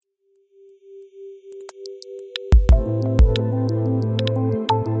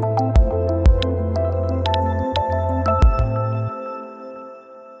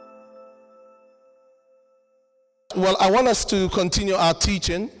I want us to continue our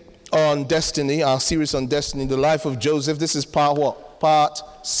teaching on destiny, our series on destiny, the life of Joseph. This is part what? Part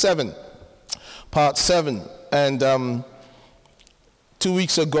 7. Part 7. And 2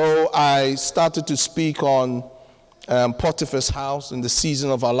 weeks ago, I started to speak on Potiphar's house and the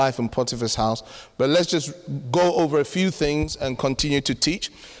season of our life in Potiphar's house. But let's just go over a few things and continue to teach.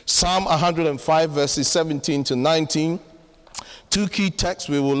 Psalm 105, verses 17 to 19. 2 key texts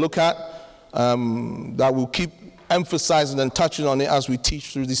we will look at that will keep emphasizing and touching on it as we teach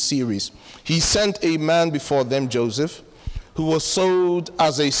through this series. He sent a man before them, Joseph, who was sold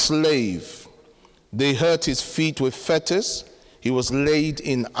as a slave. They hurt his feet with fetters. He was laid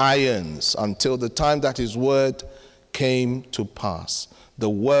in irons until the time that his word came to pass. The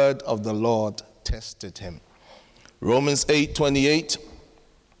word of the Lord tested him. Romans 8:28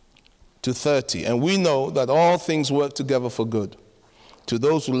 to 30. And we know that all things work together for good, to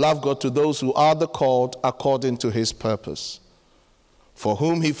those who love God, to those who are the called according to his purpose. For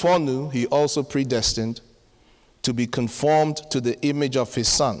whom he foreknew, he also predestined to be conformed to the image of his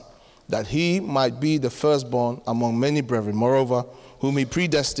Son, that he might be the firstborn among many brethren. Moreover, whom he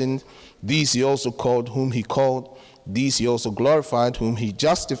predestined, these he also called. Whom he called, these he also glorified. These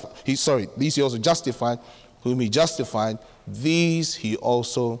he also justified. Whom he justified, these he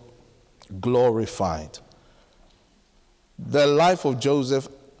also glorified. The life of Joseph,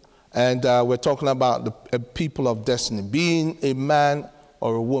 and we're talking about the people of destiny, being a man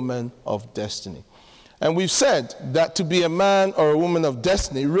or a woman of destiny. And we've said that to be a man or a woman of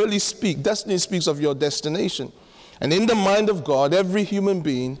destiny destiny speaks of your destination. And in the mind of God, every human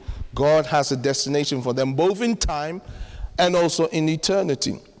being, God has a destination for them, both in time and also in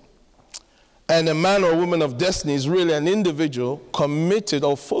eternity. And a man or a woman of destiny is really an individual committed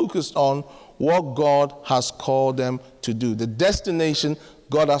or focused on what God has called them to do, the destination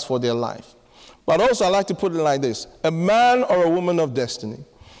God has for their life. But also I like to put it like this: a man or a woman of destiny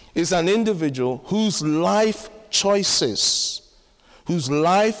is an individual whose life choices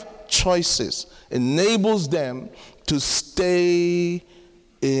enables them to stay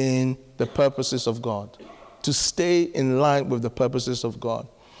in the purposes of God, to stay in line with the purposes of God.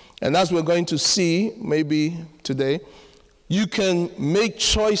 And as we're going to see maybe today, you can make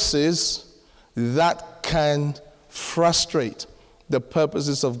choices that can frustrate the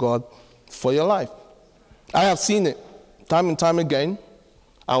purposes of God for your life. I have seen it time and time again.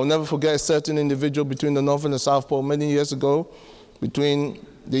 I will never forget a certain individual between the North and the South Pole many years ago, between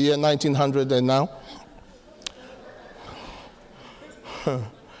the year 1900 and now,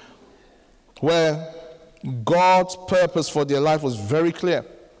 where God's purpose for their life was very clear,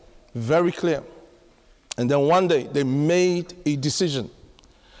 very clear. And then one day they made a decision.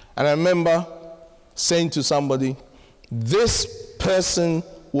 And I remember saying to somebody, this person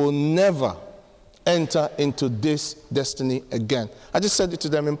will never enter into this destiny again. I just said it to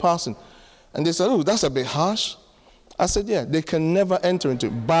them in passing. And they said, oh, that's a bit harsh. I said, yeah, they can never enter into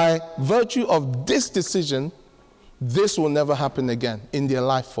it. By virtue of this decision, this will never happen again in their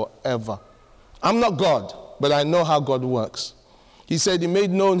life forever. I'm not God, but I know how God works. He said he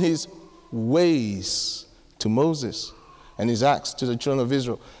made known his ways to Moses and his acts to the children of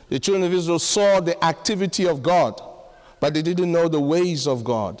Israel. The children of Israel saw the activity of God, but they didn't know the ways of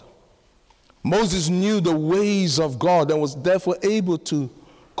God. Moses knew the ways of God and was therefore able to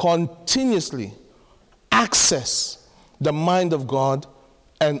continuously access the mind of God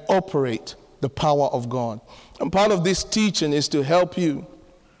and operate the power of God. And part of this teaching is to help you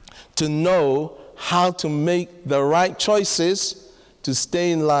to know how to make the right choices to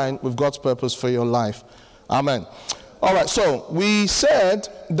stay in line with God's purpose for your life. Amen. All right, so we said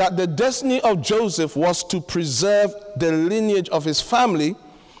that the destiny of Joseph was to preserve the lineage of his family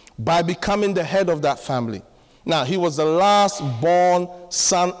by becoming the head of that family. Now, he was the last born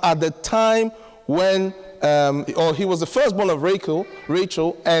son at the time when, he was the firstborn of Rachel,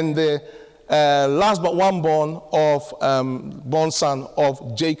 and the last but one born son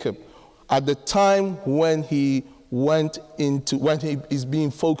of Jacob. At the time when he is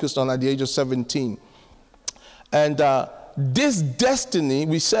being focused on at the age of 17. And this destiny,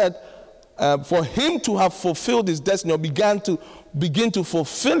 we said, for him to have fulfilled his destiny or begin to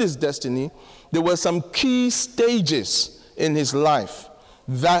fulfill his destiny, there were some key stages in his life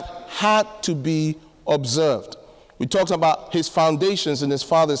that had to be observed. We talked about his foundations in his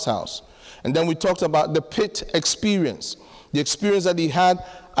father's house. And then we talked about the pit experience, the experience that he had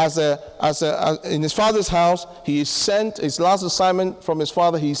in his father's house. He is sent, his last assignment from his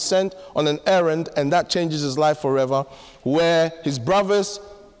father, he's sent on an errand, and that changes his life forever, where his brothers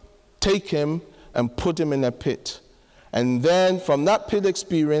take him and put him in a pit. And then from that pit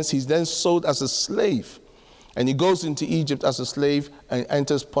experience, he's then sold as a slave And he goes into Egypt as a slave and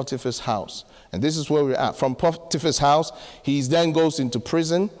enters Potiphar's house. And this is where we're at. From Potiphar's house, he then goes into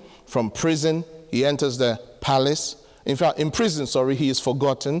prison. From prison, he enters the palace. In fact, in prison, he is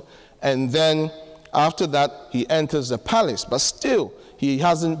forgotten. And then after that, he enters the palace. But still, he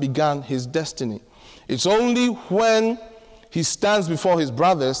hasn't begun his destiny. It's only when he stands before his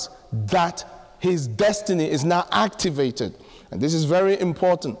brothers that his destiny is now activated. And this is very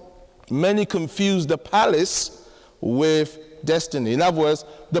important. Many confuse the palace with destiny. In other words,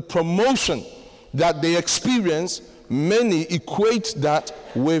 the promotion that they experience, many equate that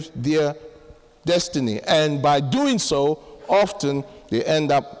with their destiny. And by doing so, often they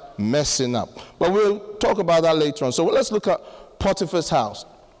end up messing up. But we'll talk about that later on. So let's look at Potiphar's house.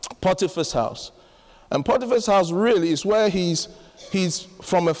 Potiphar's house. And Potiphar's house really is where he's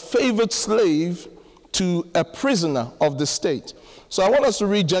from a favored slave to a prisoner of the state. So I want us to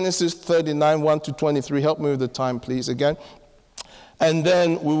read Genesis 39, 1 to 23. Help me with the time, please, again. And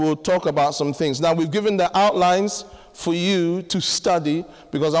then we will talk about some things. Now, we've given the outlines for you to study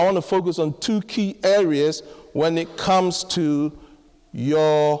because I want to focus on two key areas when it comes to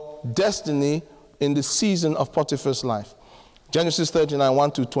your destiny in the season of Potiphar's life. Genesis 39,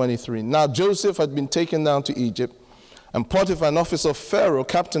 1 to 23. Now, Joseph had been taken down to Egypt, and Potiphar, an officer of Pharaoh,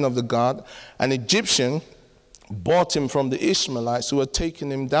 captain of the guard, an Egyptian, bought him from the Ishmaelites who had taken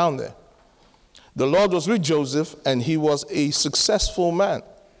him down there. The Lord was with Joseph, and he was a successful man.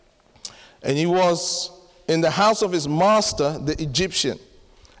 And he was in the house of his master, the Egyptian.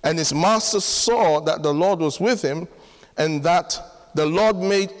 And his master saw that the Lord was with him, and that the Lord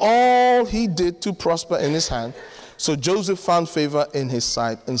made all he did to prosper in his hand. So Joseph found favor in his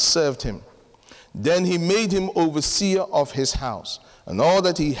sight and served him. Then he made him overseer of his house, and all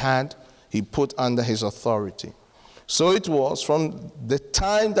that he had he put under his authority. So it was from the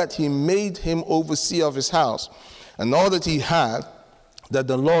time that he made him overseer of his house and all that he had, that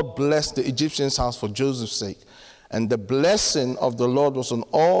the Lord blessed the Egyptian's house for Joseph's sake. And the blessing of the Lord was on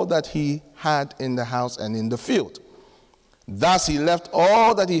all that he had in the house and in the field. Thus he left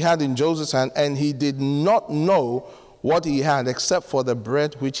all that he had in Joseph's hand, and he did not know what he had except for the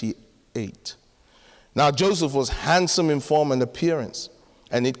bread which he ate. Now Joseph was handsome in form and appearance.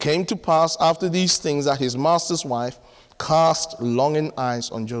 And it came to pass after these things that his master's wife cast longing eyes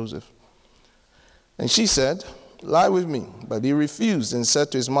on Joseph. And she said, "Lie with me." But he refused and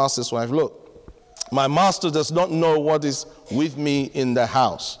said to his master's wife, "Look, my master does not know what is with me in the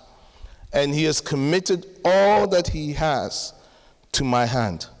house, and he has committed all that he has to my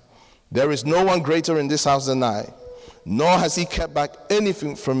hand. There is no one greater in this house than I, nor has he kept back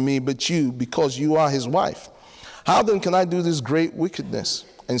anything from me but you, because you are his wife. How then can I do this great wickedness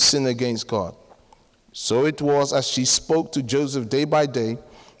and sin against God?" So it was as she spoke to Joseph day by day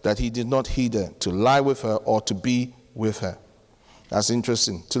that he did not heed her, to lie with her or to be with her. That's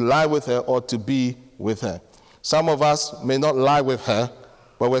interesting. To lie with her or to be with her. Some of us may not lie with her,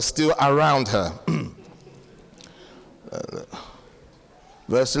 but we're still around her.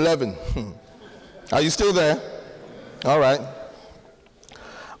 Verse 11. Are you still there? All right.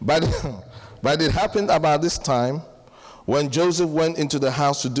 But it happened about this time, when Joseph went into the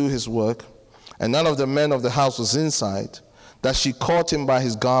house to do his work, and none of the men of the house was inside, that she caught him by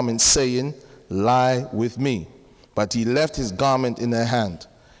his garment, saying, "Lie with me." But he left his garment in her hand.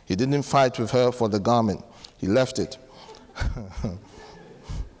 He didn't fight with her for the garment. He left it.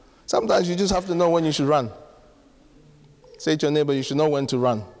 Sometimes you just have to know when you should run. Say to your neighbor, you should know when to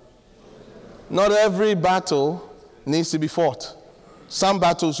run. Not every battle needs to be fought. Some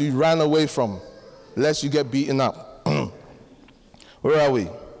battles you run away from, lest you get beaten up. Where are we?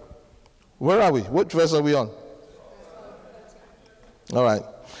 Where are we? What verse are we on? All right.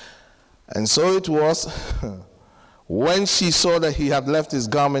 And so it was, when she saw that he had left his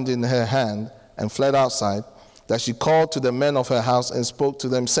garment in her hand and fled outside, that she called to the men of her house and spoke to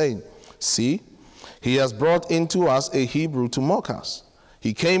them, saying, "See, he has brought into us a Hebrew to mock us.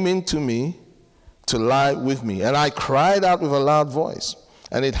 He came in to me to lie with me, and I cried out with a loud voice.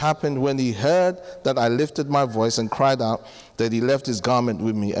 And it happened when he heard that I lifted my voice and cried out, that he left his garment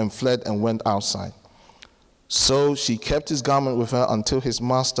with me and fled and went outside. So she kept his garment with her until his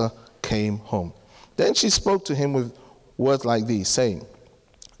master came home. Then she spoke to him with words like these, saying,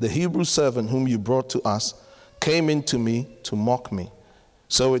 The Hebrew servant whom you brought to us came in to me to mock me.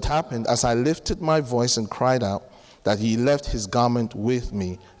 So it happened, as I lifted my voice and cried out, that he left his garment with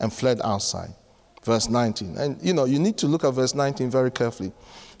me and fled outside." Verse 19. And you need to look at verse 19 very carefully.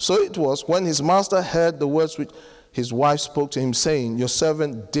 So it was, when his master heard the words which his wife spoke to him, saying, "Your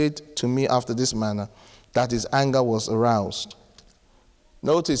servant did to me after this manner," that his anger was aroused.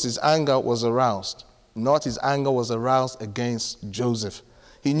 Notice his anger was aroused. not his anger was aroused against Joseph.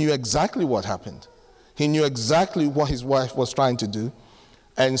 He knew exactly what happened. He knew exactly what his wife was trying to do.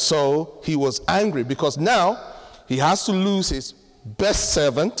 And so he was angry because now he has to lose his best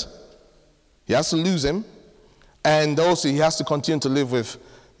servant. He has to lose him. And also he has to continue to live with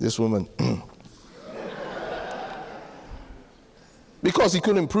this woman. Because he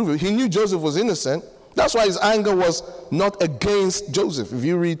couldn't prove it. He knew Joseph was innocent. That's why his anger was not against Joseph. If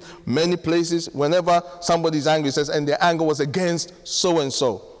you read many places, whenever somebody's angry, it says, and their anger was against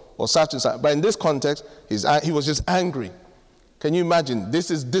so-and-so or such and such. But in this context, he was just angry. Can you imagine?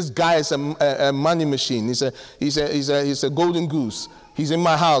 This guy is a money machine. He's a golden goose. He's in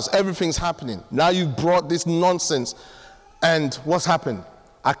my house. Everything's happening. Now you brought this nonsense. And what's happened?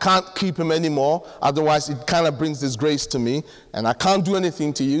 I can't keep him anymore. Otherwise, it kind of brings disgrace to me. And I can't do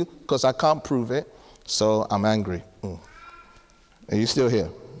anything to you because I can't prove it. So I'm angry. Are you still here?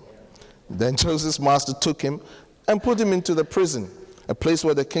 Then Joseph's master took him and put him into the prison, a place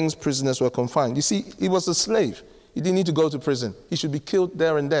where the king's prisoners were confined. You see, he was a slave. He didn't need to go to prison. He should be killed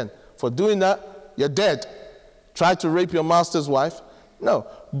there and then. For doing that, you're dead. Try to rape your master's wife? No.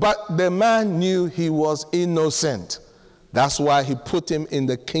 But the man knew he was innocent. That's why he put him in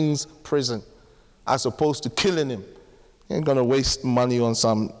the king's prison, as opposed to killing him. He ain't going to waste money on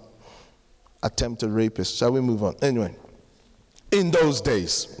some attempted rapist. Shall we move on? Anyway, in those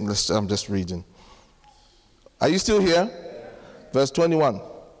days, I'm just reading. Are you still here? Verse 21.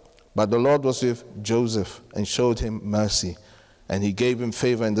 But the Lord was with Joseph and showed him mercy, and he gave him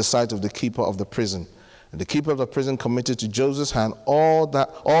favor in the sight of the keeper of the prison. And the keeper of the prison committed to Joseph's hand all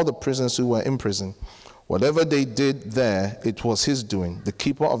the prisoners who were in prison. Whatever they did there, it was his doing. The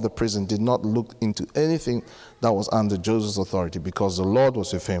keeper of the prison did not look into anything that was under Joseph's authority, because the Lord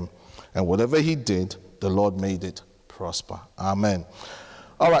was with him. And whatever he did, the Lord made it prosper. Amen.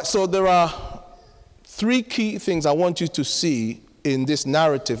 All right, so there are three key things I want you to see in this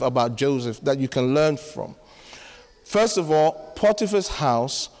narrative about Joseph that you can learn from. First of all, Potiphar's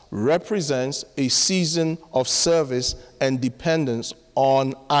house represents a season of service and dependence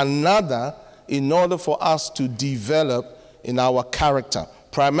on another in order for us to develop in our character.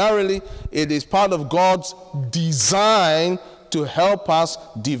 Primarily, it is part of God's design to help us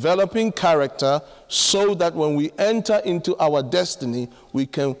develop in character so that when we enter into our destiny, we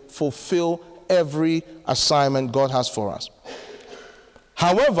can fulfill every assignment God has for us.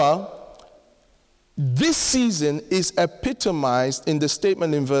 However, this season is epitomized in the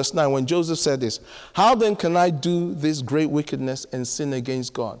statement in verse 9 when Joseph said this, "How then can I do this great wickedness and sin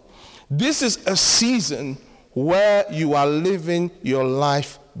against God?" This is a season where you are living your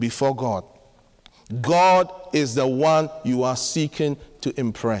life before God. God is the one you are seeking to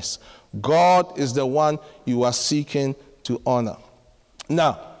impress. God is the one you are seeking to honor.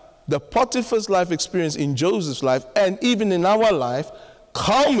 Now, the Potiphar's life experience in Joseph's life and even in our life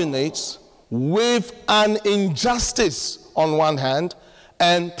culminates with an injustice on one hand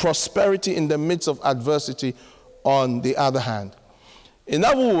and prosperity in the midst of adversity on the other hand. In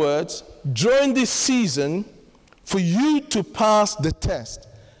other words, during this season, for you to pass the test,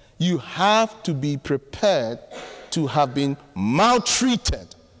 you have to be prepared to have been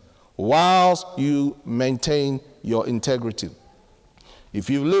maltreated whilst you maintain your integrity. If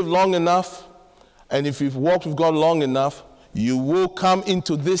you've lived long enough and if you've walked with God long enough, you will come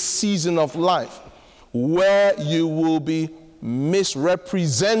into this season of life where you will be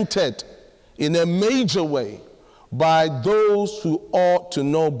misrepresented in a major way by those who ought to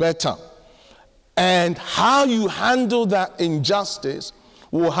know better. And how you handle that injustice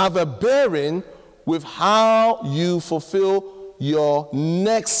will have a bearing with how you fulfill your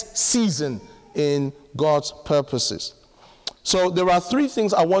next season in God's purposes. So there are three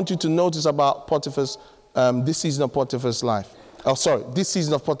things I want you to notice about Potiphar's, this season of Potiphar's life. This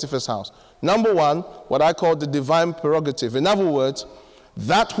season of Potiphar's house. Number one, what I call the divine prerogative. In other words,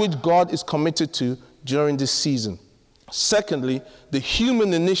 that which God is committed to during this season. Secondly, the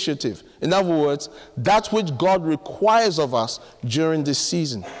human initiative. In other words, that which God requires of us during this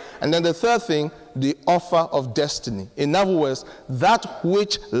season. And then the third thing, the offer of destiny. In other words, that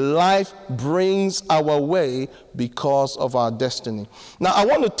which life brings our way because of our destiny. Now, I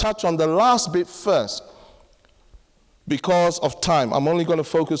want to touch on the last bit first because of time. I'm only going to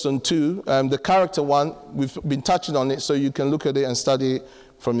focus on two. The character one, we've been touching on it, so you can look at it and study it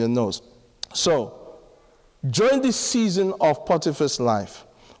from your notes. So, during this season of Potiphar's life,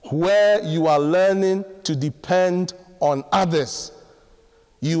 where you are learning to depend on others,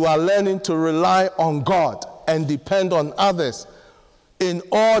 you are learning to rely on God and depend on others in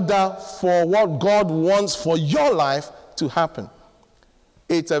order for what God wants for your life to happen.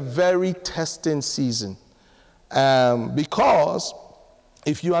 It's a very testing season. Because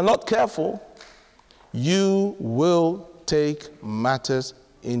if you are not careful, you will take matters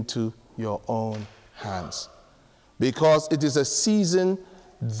into your own hands. Because it is a season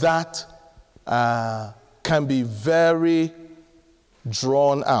that can be very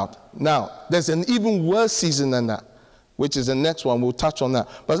drawn out. Now, there's an even worse season than that, which is the next one. We'll touch on that.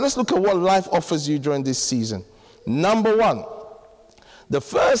 But let's look at what life offers you during this season. Number one, the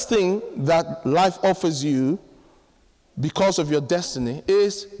first thing that life offers you because of your destiny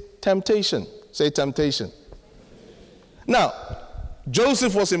is temptation. Say temptation. Now,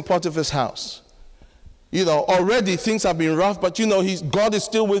 Joseph was in Potiphar's house. Already things have been rough, but God is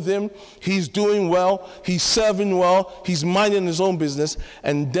still with him. He's doing well. He's serving well. He's minding his own business.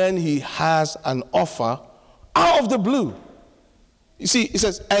 And then he has an offer out of the blue. You see, it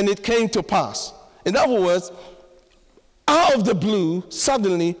says, and it came to pass. In other words, out of the blue,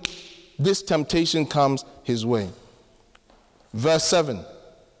 suddenly this temptation comes his way. Verse 7,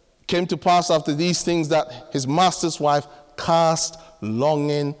 came to pass after these things that his master's wife cast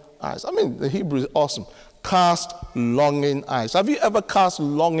longing eyes. I mean, the Hebrew is awesome. Cast longing eyes. Have you ever cast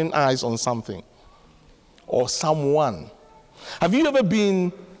longing eyes on something or someone? Have you ever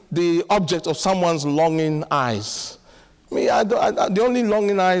been the object of someone's longing eyes? The only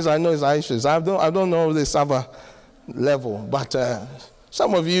longing eyes I know is Aisha's. I don't know this other level, but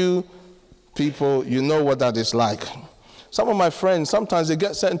some of you people, you know what that is like. Some of my friends, sometimes they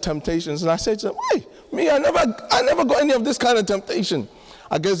get certain temptations, and I say to them, "Hey, me, I never got any of this kind of temptation."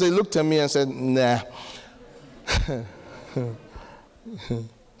 I guess they looked at me and said, "Nah."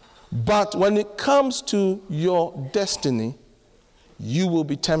 But when it comes to your destiny, you will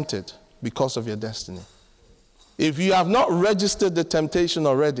be tempted because of your destiny. If you have not registered the temptation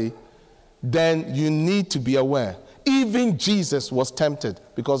already, then you need to be aware. Even Jesus was tempted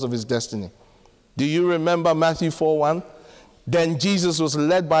because of his destiny. Do you remember Matthew 4:1? Then Jesus was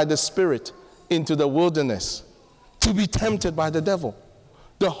led by the Spirit into the wilderness to be tempted by the devil.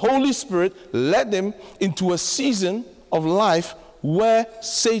 The Holy Spirit led him into a season of life where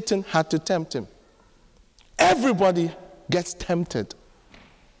Satan had to tempt him. Everybody gets tempted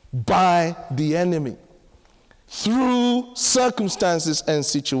by the enemy through circumstances and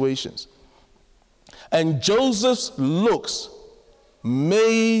situations. And Joseph's looks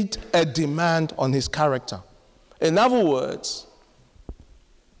made a demand on his character. In other words,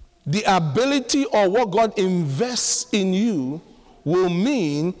 the ability or what God invests in you will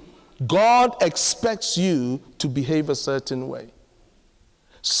mean God expects you to behave a certain way.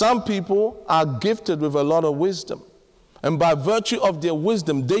 Some people are gifted with a lot of wisdom, and by virtue of their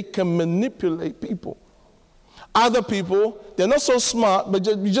wisdom, they can manipulate people. Other people, they're not so smart, but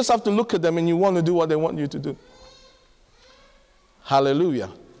you just have to look at them and you want to do what they want you to do.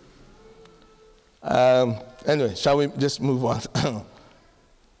 Hallelujah. Anyway, shall we just move on?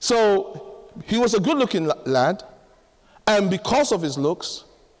 So, he was a good-looking lad, and because of his looks,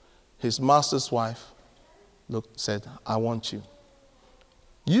 his master's wife said, "I want you."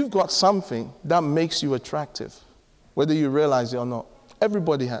 You've got something that makes you attractive, whether you realize it or not.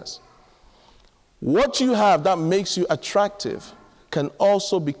 Everybody has. What you have that makes you attractive can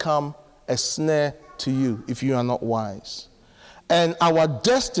also become a snare to you if you are not wise. And our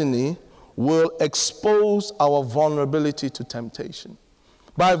destiny will expose our vulnerability to temptation.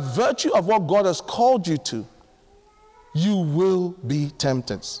 By virtue of what God has called you to, you will be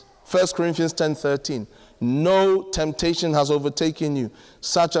tempted. 1 Corinthians 10:13. No temptation has overtaken you,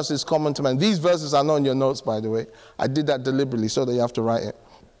 such as is common to man. These verses are not in your notes, by the way. I did that deliberately so that you have to write it.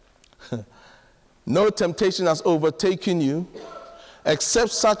 No temptation has overtaken you,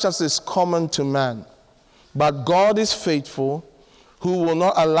 except such as is common to man. But God is faithful, who will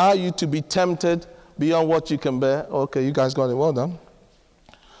not allow you to be tempted beyond what you can bear. Okay, you guys got it. Well done.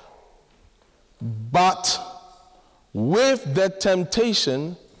 But with the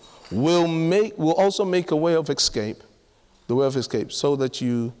temptation will also make a way of escape, the way of escape, so that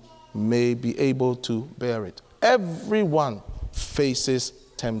you may be able to bear it. Everyone faces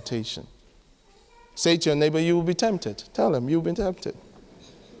temptation. Say to your neighbor, you will be tempted. Tell them, you've been tempted.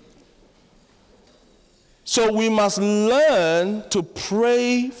 So we must learn to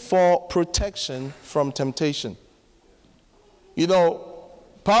pray for protection from temptation. You know,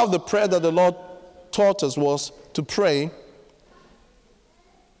 part of the prayer that the Lord taught us was to pray,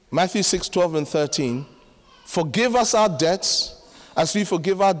 Matthew 6:12 and 13, forgive us our debts as we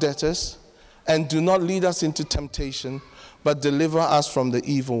forgive our debtors, and do not lead us into temptation, but deliver us from the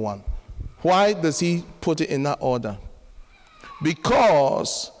evil one. Why does he put it in that order?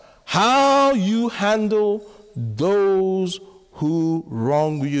 Because how you handle those who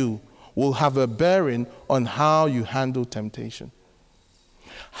wrong you will have a bearing on how you handle temptation.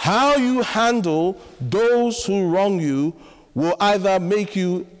 How you handle those who wrong you will either make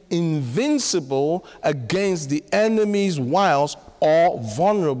you invincible against the enemy's wiles or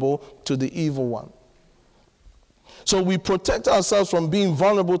vulnerable to the evil one. So we protect ourselves from being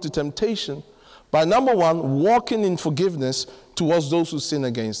vulnerable to temptation by, number one, walking in forgiveness towards those who sin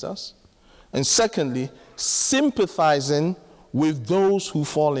against us. And secondly, sympathizing with those who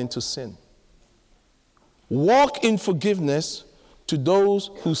fall into sin. Walk in forgiveness to those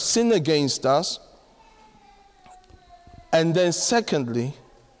who sin against us. And then secondly,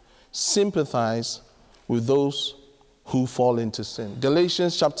 sympathize with those who fall into sin.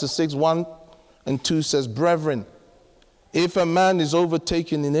 Galatians chapter 6, 1 and 2 says, Brethren, if a man is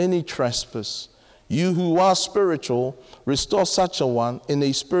overtaken in any trespass, you who are spiritual, restore such a one in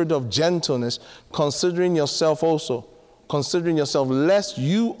a spirit of gentleness, considering yourself, lest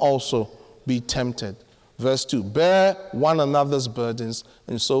you also be tempted. Verse 2, bear one another's burdens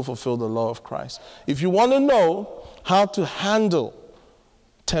and so fulfill the law of Christ. If you want to know how to handle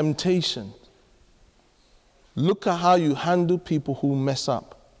temptation, look at how you handle people who mess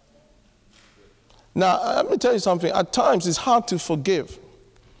up. Now, let me tell you something. At times, it's hard to forgive.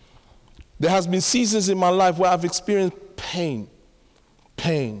 There has been seasons in my life where I've experienced pain,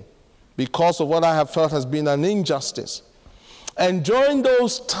 because of what I have felt has been an injustice. And during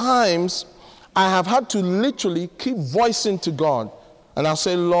those times, I have had to literally keep voicing to God. And I'll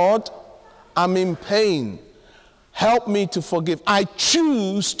say, Lord, I'm in pain. Help me to forgive. I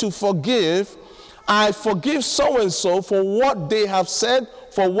choose to forgive. I forgive so-and-so for what they have said,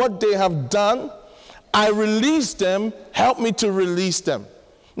 for what they have done. I release them. Help me to release them.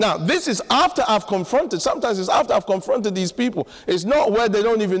 Now, this is after I've confronted. Sometimes it's after I've confronted these people. It's not where they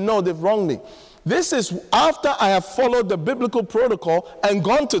don't even know they've wronged me. This is after I have followed the biblical protocol and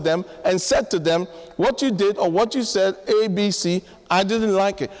gone to them and said to them, what you did or what you said, A, B, C, I didn't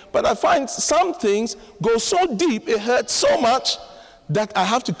like it. But I find some things go so deep, it hurts so much that I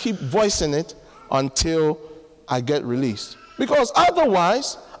have to keep voicing it until I get released. Because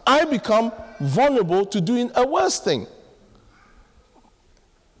otherwise, I become vulnerable to doing a worse thing.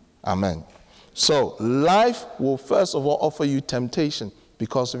 Amen. So, life will first of all offer you temptation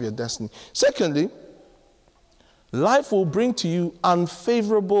because of your destiny. Secondly, life will bring to you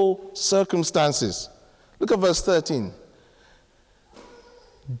unfavorable circumstances. Look at verse 13.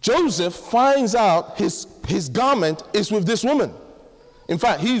 Joseph finds out his garment is with this woman. In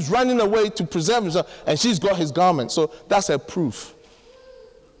fact, he's running away to preserve himself, and she's got his garment. So that's a proof.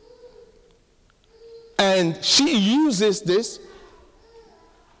 And she uses this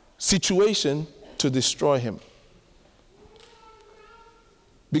situation to destroy him.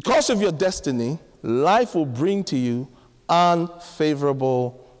 Because of your destiny, life will bring to you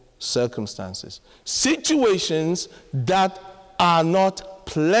unfavorable circumstances. Situations that are not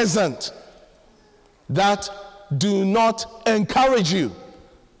pleasant, that do not encourage you.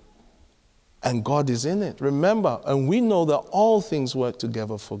 And God is in it. Remember, and we know that all things work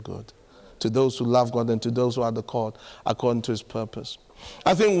together for good to those who love God and to those who are called according to his purpose.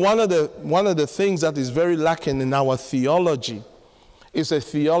 I think one of the things that is very lacking in our theology is a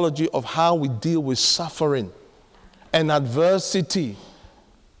theology of how we deal with suffering and adversity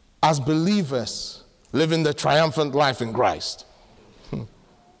as believers living the triumphant life in Christ.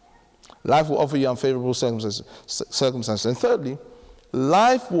 Life will offer you unfavorable circumstances. And thirdly,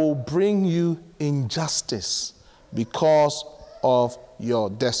 life will bring you injustice because of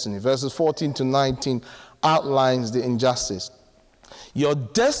your destiny. Verses 14 to 19 outlines the injustice. Your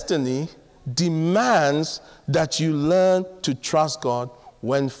destiny demands that you learn to trust God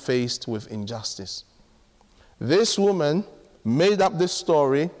when faced with injustice. This woman made up this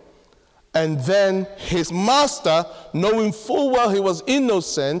story, and then his master, knowing full well he was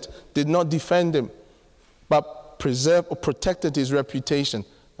innocent, did not defend him, but protected his reputation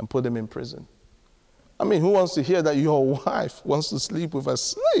and put him in prison. I mean, who wants to hear that your wife wants to sleep with a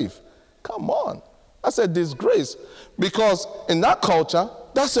slave? Come on. That's a disgrace. Because in that culture,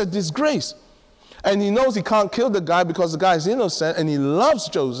 that's a disgrace. And he knows he can't kill the guy because the guy is innocent and he loves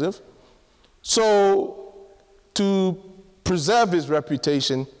Joseph. So to preserve his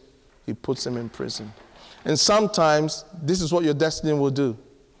reputation, he puts him in prison. And sometimes this is what your destiny will do.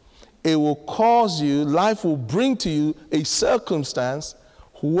 It will cause you, life will bring to you a circumstance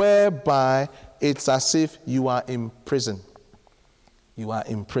whereby it's as if you are in prison. You are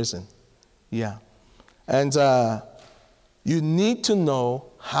in prison. Yeah. And you need to know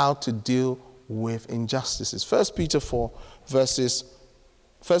how to deal with injustices. 1 Peter 4 verses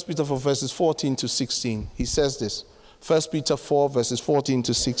 14 to 16. He says this. 1 Peter 4, verses 14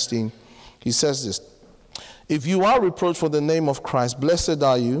 to 16. He says this: "If you are reproached for the name of Christ, blessed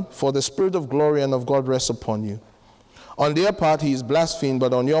are you, for the Spirit of glory and of God rests upon you. On their part he is blasphemed,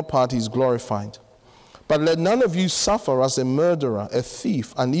 but on your part he is glorified. But let none of you suffer as a murderer, a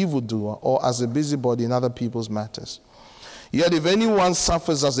thief, an evildoer, or as a busybody in other people's matters. Yet if anyone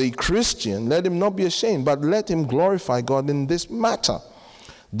suffers as a Christian, let him not be ashamed, but let him glorify God in this matter.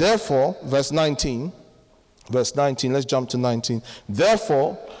 Therefore," verse 19, let's jump to 19.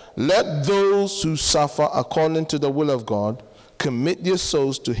 "Therefore, let those who suffer according to the will of God commit their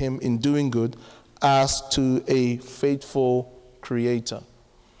souls to him in doing good as to a faithful creator."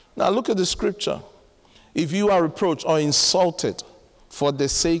 Now look at the scripture. If you are reproached or insulted for the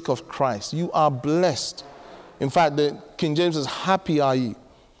sake of Christ, you are blessed. In fact, the King James says, "Happy are you."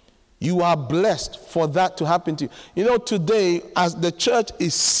 You are blessed for that to happen to you. You know, today, as the church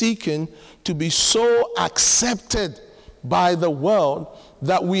is seeking to be so accepted by the world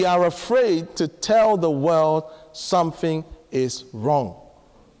that we are afraid to tell the world something is wrong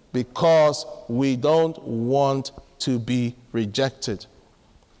because we don't want to be rejected.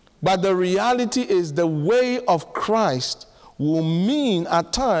 But the reality is the way of Christ will mean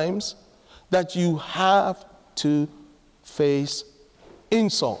at times that you have to face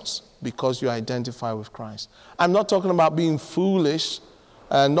insults because you identify with Christ. I'm not talking about being foolish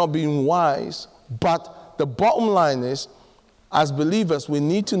and not being wise, but the bottom line is, as believers, we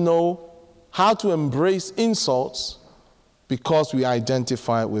need to know how to embrace insults because we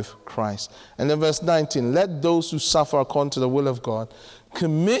identify with Christ. And then verse 19, "Let those who suffer according to the will of God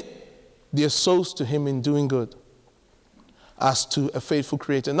commit their souls to him in doing good as to a faithful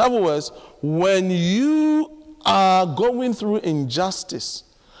creator." In other words, when you are going through injustice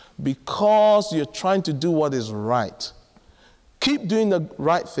because you're trying to do what is right, keep doing the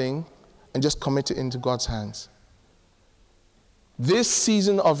right thing and just commit it into God's hands. This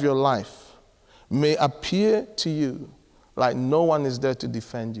season of your life may appear to you like no one is there to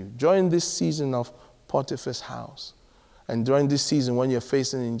defend you. During this season of Potiphar's house, and during this season when you're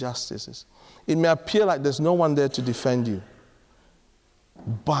facing injustices, it may appear like there's no one there to defend you.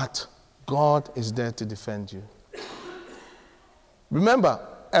 But God is there to defend you. Remember,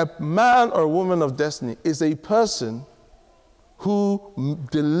 a man or a woman of destiny is a person who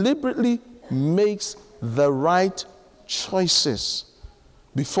deliberately makes the right choices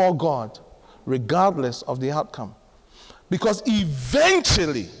before God, regardless of the outcome. Because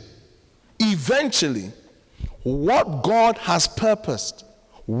eventually, what God has purposed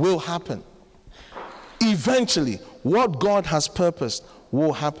will happen. Eventually, what God has purposed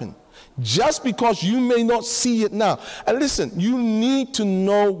will happen. Just because you may not see it now. And listen, you need to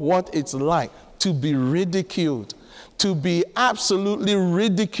know what it's like to be ridiculed, to be absolutely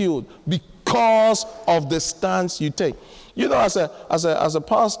ridiculed because of the stance you take. You know, as a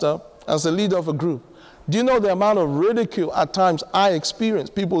pastor, as a leader of a group, do you know the amount of ridicule at times I experience?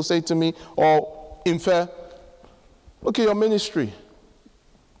 People say to me, or infer, "Look at your ministry.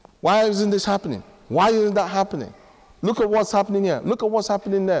 Why isn't this happening? Why isn't that happening? Look at what's happening here. Look at what's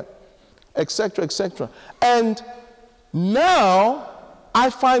happening there," etc., etc. And now I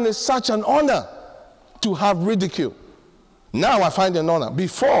find it such an honor to have ridicule. Now I find it an honor.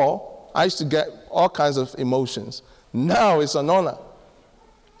 Before, I used to get all kinds of emotions. Now it's an honor.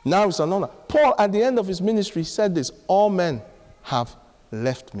 Now it's an honor. Paul, at the end of his ministry, said this: "All men have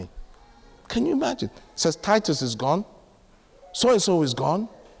left me." Can you imagine? It says Titus is gone. So-and-so is gone.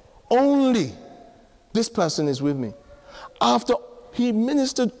 Only this person is with me. After he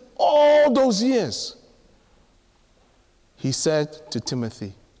ministered all those years, he said to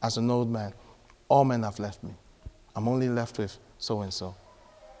Timothy, as an old man, "All men have left me. I'm only left with so-and-so."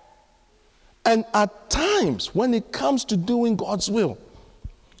 And at times, when it comes to doing God's will,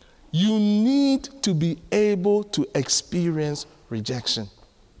 you need to be able to experience rejection.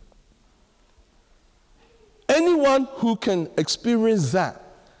 Anyone who can experience that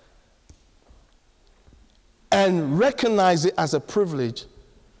and recognize it as a privilege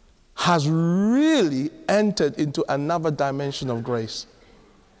has really entered into another dimension of grace.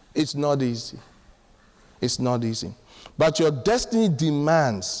 It's not easy. It's not easy. But your destiny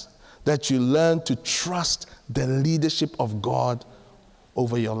demands that you learn to trust the leadership of God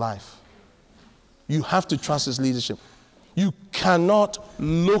over your life. You have to trust his leadership. You cannot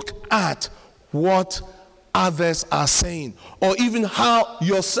look at what others are saying or even how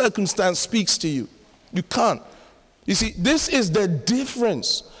your circumstance speaks to you. You can't. You see, this is the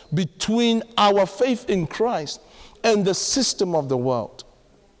difference between our faith in Christ and the system of the world.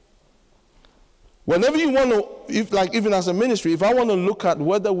 Whenever you want to, even as a ministry, if I want to look at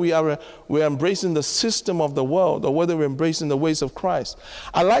whether we're embracing the system of the world or whether we're embracing the ways of Christ,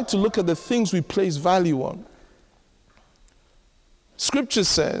 I like to look at the things we place value on. Scripture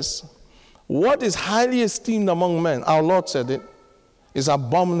says, what is highly esteemed among men, our Lord said it, is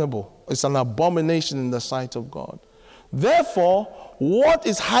abominable. It's an abomination in the sight of God. Therefore, what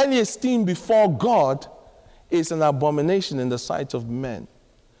is highly esteemed before God is an abomination in the sight of men.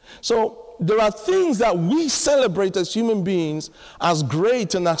 So there are things that we celebrate as human beings as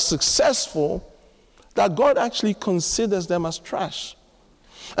great and as successful that God actually considers them as trash.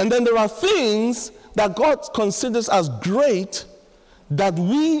 And then there are things that God considers as great that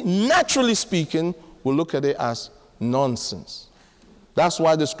we, naturally speaking, will look at it as nonsense. That's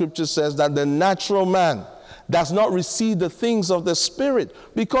why the scripture says that the natural man does not receive the things of the Spirit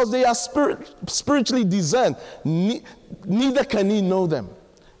because they are spiritually discerned. Neither can he know them.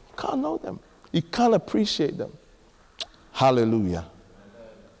 You can't know them. You can't appreciate them. Hallelujah.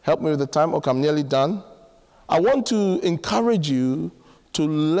 Help me with the time. Okay, I'm nearly done. I want to encourage you to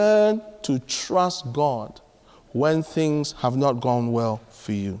learn to trust God when things have not gone well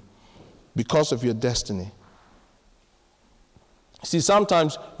for you because of your destiny. See,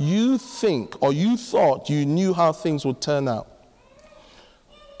 sometimes you think or you thought you knew how things would turn out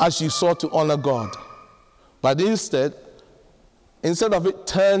as you sought to honor God. But instead of it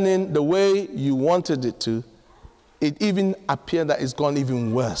turning the way you wanted it to, it even appeared that it's gone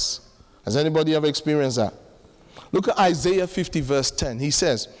even worse. Has anybody ever experienced that? Look at Isaiah 50 verse 10. He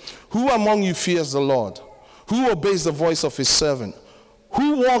says, "Who among you fears the Lord? Who obeys the voice of his servant?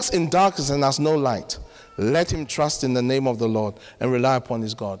 Who walks in darkness and has no light? Let him trust in the name of the Lord and rely upon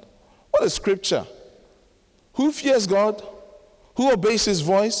his God." What a scripture. Who fears God? Who obeys his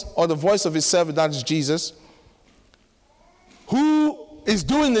voice or the voice of his servant, that is Jesus? Who is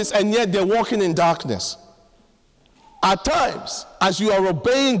doing this and yet they're walking in darkness? At times, as you are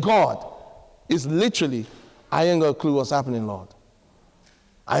obeying God, it's literally, I ain't got a clue what's happening, Lord.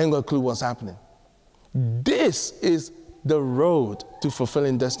 I ain't got a clue what's happening. This is the road to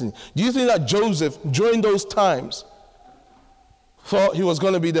fulfilling destiny. Do you think that Joseph, during those times, thought he was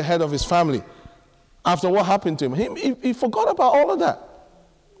going to be the head of his family? After what happened to him, he forgot about all of that.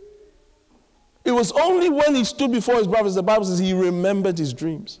 It was only when he stood before his brothers, the Bible says, he remembered his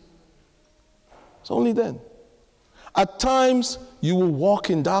dreams. It's only then. At times, you will walk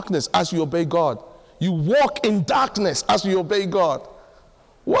in darkness as you obey God. You walk in darkness as you obey God.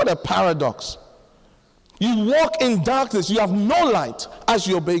 What a paradox. You walk in darkness, you have no light as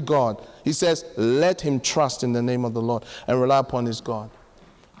you obey God. He says, let him trust in the name of the Lord and rely upon his God.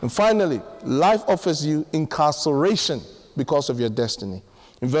 And finally, life offers you incarceration because of your destiny.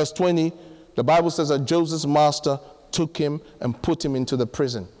 In verse 20, the Bible says that Joseph's master took him and put him into the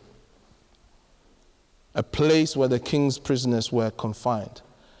prison, a place where the king's prisoners were confined,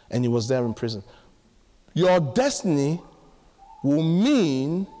 and he was there in prison. Your destiny will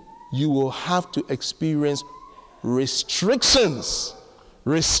mean you will have to experience restrictions,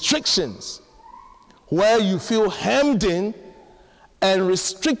 where you feel hemmed in and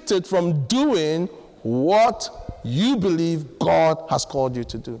restricted from doing what you believe God has called you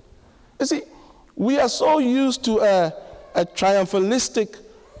to do. You see, we are so used to a triumphalistic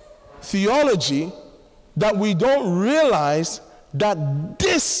theology that we don't realize that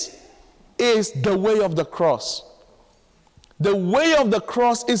this is the way of the cross. The way of the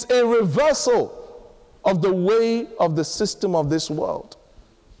cross is a reversal of the way of the system of this world.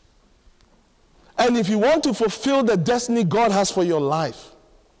 And if you want to fulfill the destiny God has for your life,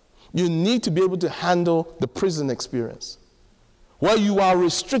 you need to be able to handle the prison experience, where you are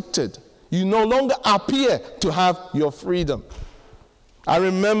restricted. You no longer appear to have your freedom. I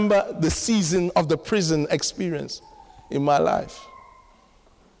remember the season of the prison experience in my life.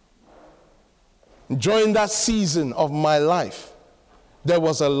 During that season of my life, there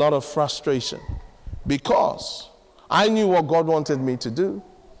was a lot of frustration because I knew what God wanted me to do.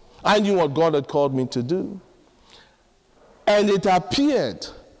 I knew what God had called me to do. And it appeared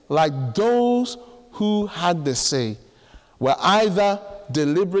like those who had the say were either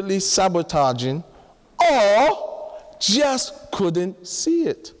deliberately sabotaging or just couldn't see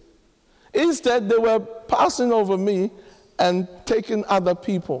it. Instead, they were passing over me and taking other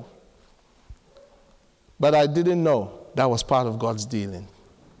people. But I didn't know that was part of God's dealing.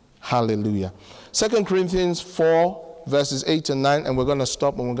 Hallelujah. 2 Corinthians 4, verses 8 and 9, and we're going to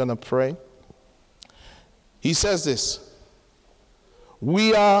stop and we're going to pray. He says this: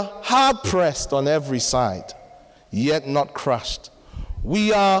 "We are hard-pressed on every side, yet not crushed.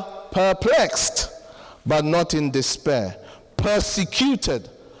 We are perplexed, but not in despair. Persecuted,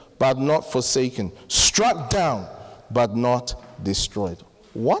 but not forsaken, struck down, but not destroyed.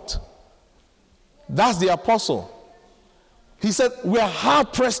 What? That's the apostle. He said, we are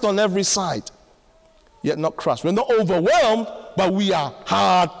hard pressed on every side, yet not crushed. We're not overwhelmed, but we are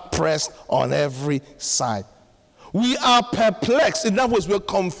hard pressed on every side. We are perplexed. In other words, we're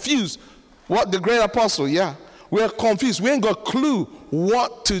confused. What the great apostle, we're confused. We ain't got a clue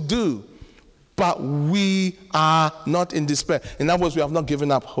what to do, but we are not in despair. In other words, we have not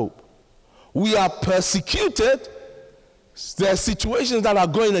given up hope. We are persecuted. There are situations that are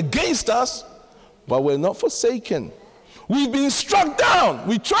going against us, but we're not forsaken. We've been struck down.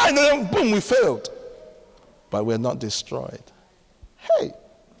 We tried and then boom, we failed. But we're not destroyed. Hey,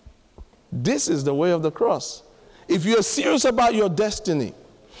 this is the way of the cross. If you're serious about your destiny,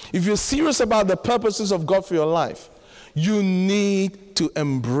 if you're serious about the purposes of God for your life, you need to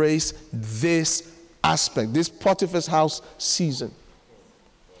embrace this aspect, this Potiphar's house season.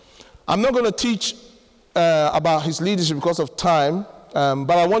 I'm not going to teach about his leadership because of time,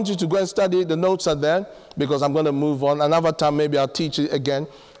 but I want you to go and study. The notes are there because I'm going to move on. Another time maybe I'll teach it again,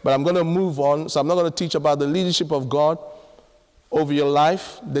 but I'm going to move on. So I'm not going to teach about the leadership of God over your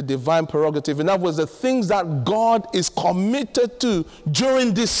life, the divine prerogative. In other words, the things that God is committed to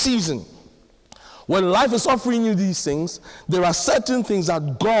during this season. When life is offering you these things, there are certain things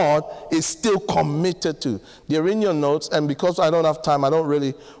that God is still committed to. They're in your notes, and because I don't have time, I don't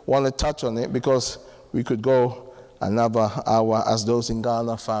really want to touch on it because we could go another hour, as those in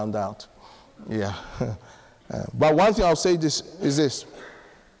Ghana found out. But one thing I'll say is this.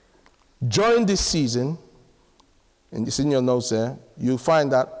 During this season, and it's in your notes there, you'll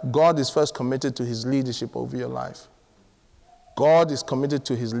find that God is first committed to his leadership over your life. God is committed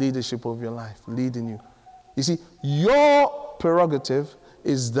to his leadership over your life, leading you. You see, your prerogative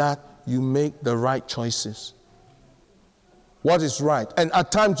is that you make the right choices. What is right? And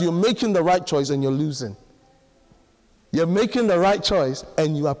at times you're making the right choice and you're losing. You're making the right choice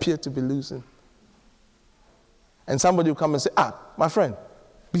and you appear to be losing. And somebody will come and say, my friend,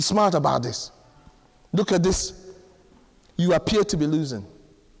 be smart about this. Look at this. You appear to be losing.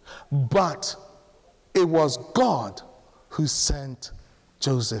 But it was God who sent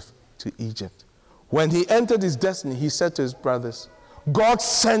Joseph to Egypt. When he entered his destiny, he said to his brothers, God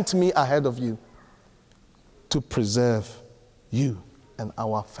sent me ahead of you to preserve you and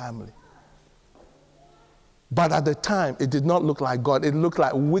our family. But at the time, it did not look like God. It looked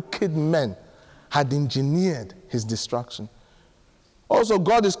like wicked men had engineered his destruction. Also,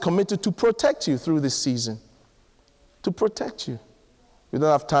 God is committed to protect you through this season. To protect you. We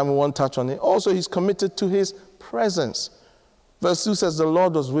don't have time, we won't touch on it. Also, he's committed to his presence. Verse 2 says, the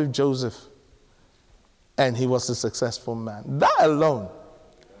Lord was with Joseph, and he was a successful man. That alone,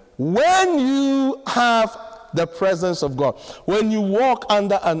 when you have the presence of God, when you walk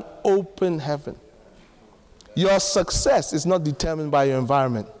under an open heaven, your success is not determined by your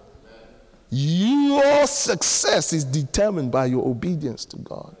environment. Your success is determined by your obedience to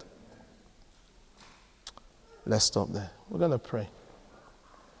God. Let's stop there. We're going to pray.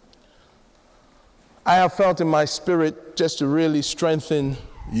 I have felt in my spirit just to really strengthen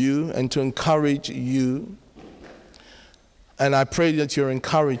you and to encourage you. And I pray that you're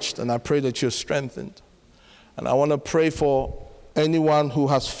encouraged and I pray that you're strengthened. And I want to pray for anyone who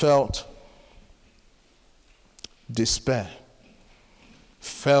has felt despair,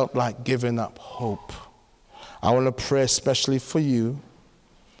 felt like giving up hope. I want to pray especially for you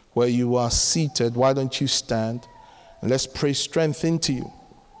where you are seated. Why don't you stand and let's pray strength into you.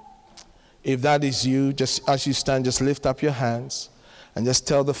 If that is you, just as you stand, just lift up your hands and just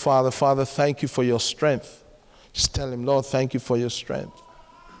tell the Father, Father, thank you for your strength. Just tell him, Lord, thank you for your strength.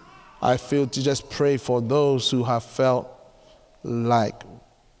 I feel to just pray for those who have felt in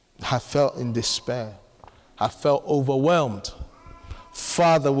despair, have felt overwhelmed.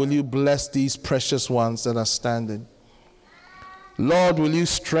 Father, will you bless these precious ones that are standing? Lord, will you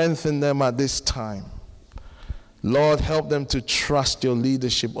strengthen them at this time? Lord, help them to trust your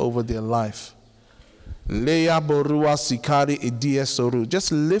leadership over their life. Just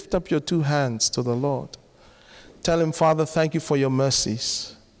lift up your two hands to the Lord. Tell him, Father, thank you for your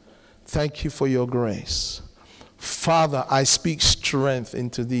mercies. Thank you for your grace. Father, I speak strength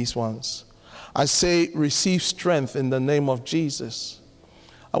into these ones. I say, receive strength in the name of Jesus.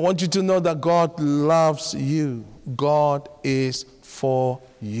 I want you to know that God loves you. God is for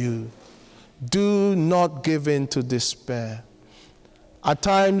you. Do not give in to despair. At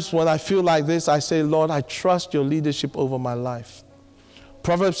times when I feel like this, I say, Lord, I trust your leadership over my life.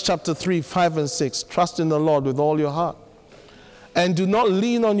 Proverbs chapter 3, 5 and 6, trust in the Lord with all your heart. And do not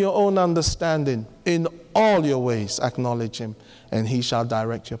lean on your own understanding. In all your ways, acknowledge him. and he shall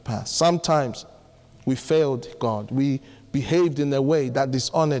direct your path. Sometimes we failed God. We behaved in a way that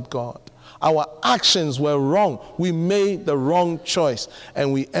dishonored God. Our actions were wrong. We made the wrong choice,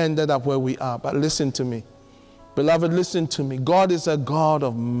 and we ended up where we are. But listen to me. Beloved, listen to me. God is a God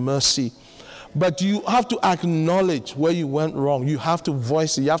of mercy. But you have to acknowledge where you went wrong. You have to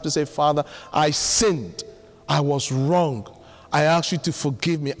voice it. You have to say, Father, I sinned. I was wrong. I ask you to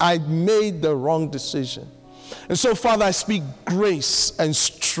forgive me. I made the wrong decision. And so, Father, I speak grace and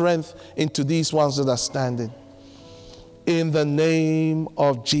strength into these ones that are standing. In the name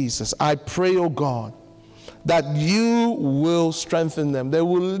of Jesus, I pray, oh God, that you will strengthen them. They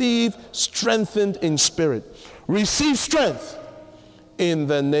will leave strengthened in spirit. Receive strength in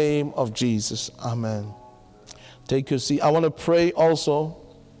the name of Jesus. Amen. Take your seat. I want to pray also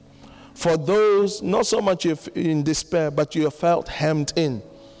for those, not so much in despair, but you have felt hemmed in.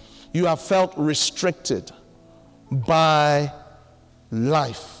 You have felt restricted by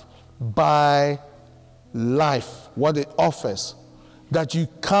life, what it offers, that you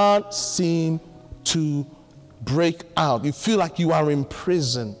can't seem to break out. You feel like you are in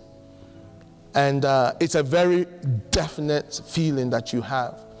prison. And it's a very definite feeling that you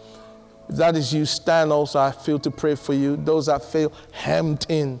have. If that is you, stand also. I feel to pray for you. Those that feel hemmed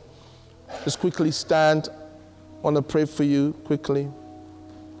in, just quickly stand. I want to pray for you quickly.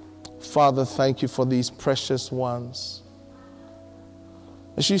 Father, thank you for these precious ones.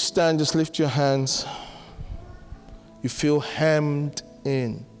 As you stand, just lift your hands. You feel hemmed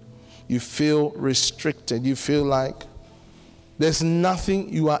in. You feel restricted. You feel like there's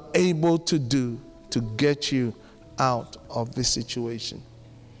nothing you are able to do to get you out of this situation.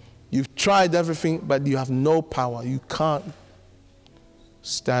 You've tried everything, but you have no power. You can't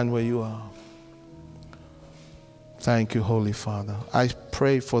stand where you are. Thank you, Holy Father. I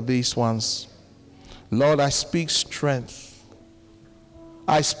pray for these ones. Lord, I speak strength.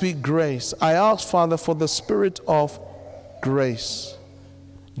 I speak grace. I ask, Father, for the spirit of grace.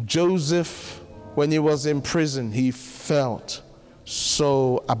 Joseph, when he was in prison, he felt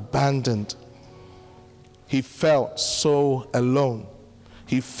so abandoned. He felt so alone.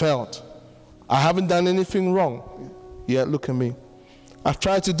 He felt, I haven't done anything wrong, yet look at me. I've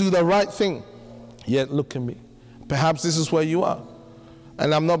tried to do the right thing, yet look at me. Perhaps this is where you are.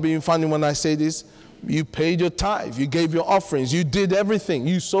 And I'm not being funny when I say this. You paid your tithe. You gave your offerings. You did everything.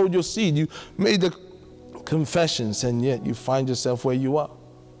 You sowed your seed. You made the confessions, and yet you find yourself where you are.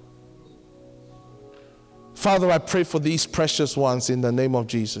 Father, I pray for these precious ones in the name of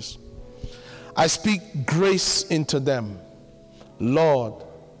Jesus. I speak grace into them. Lord,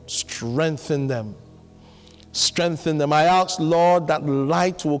 strengthen them. Strengthen them. I ask, Lord, that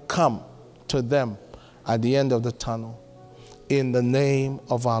light will come to them at the end of the tunnel. In the name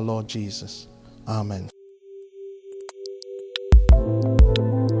of our Lord Jesus. Amen.